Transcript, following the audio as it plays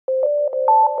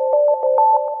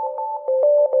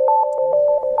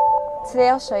Today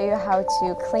I'll show you how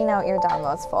to clean out your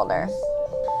downloads folder.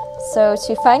 So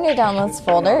to find your downloads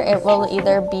folder, it will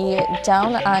either be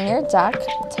down on your dock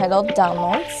titled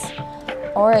Downloads,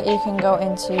 or you can go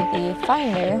into the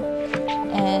Finder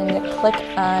and click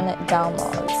on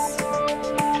Downloads.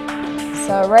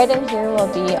 So right in here will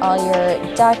be all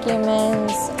your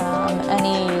documents,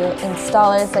 any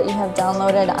installers that you have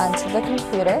downloaded onto the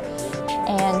computer,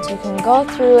 and you can go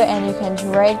through and you can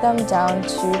drag them down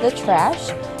to the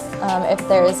trash. If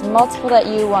there's multiple that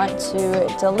you want to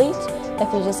delete,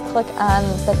 if you just click on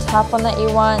the top one that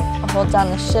you want, hold down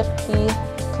the Shift key,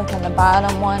 click on the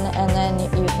bottom one, and then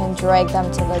you can drag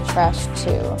them to the trash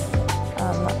too.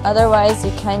 Otherwise,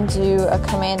 you can do a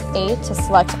Command A to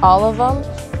select all of them,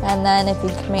 and then if you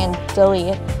Command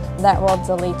Delete, that will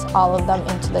delete all of them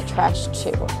into the trash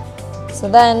too. So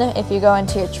then if you go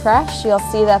into your trash, you'll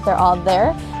see that they're all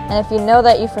there. And if you know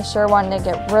that you for sure want to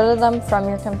get rid of them from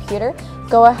your computer,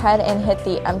 go ahead and hit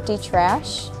the empty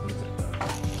trash.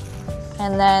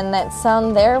 And then that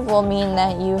sound there will mean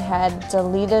that you had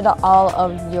deleted all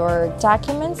of your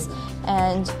documents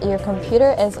and your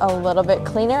computer is a little bit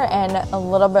cleaner and a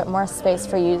little bit more space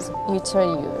for you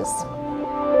to use.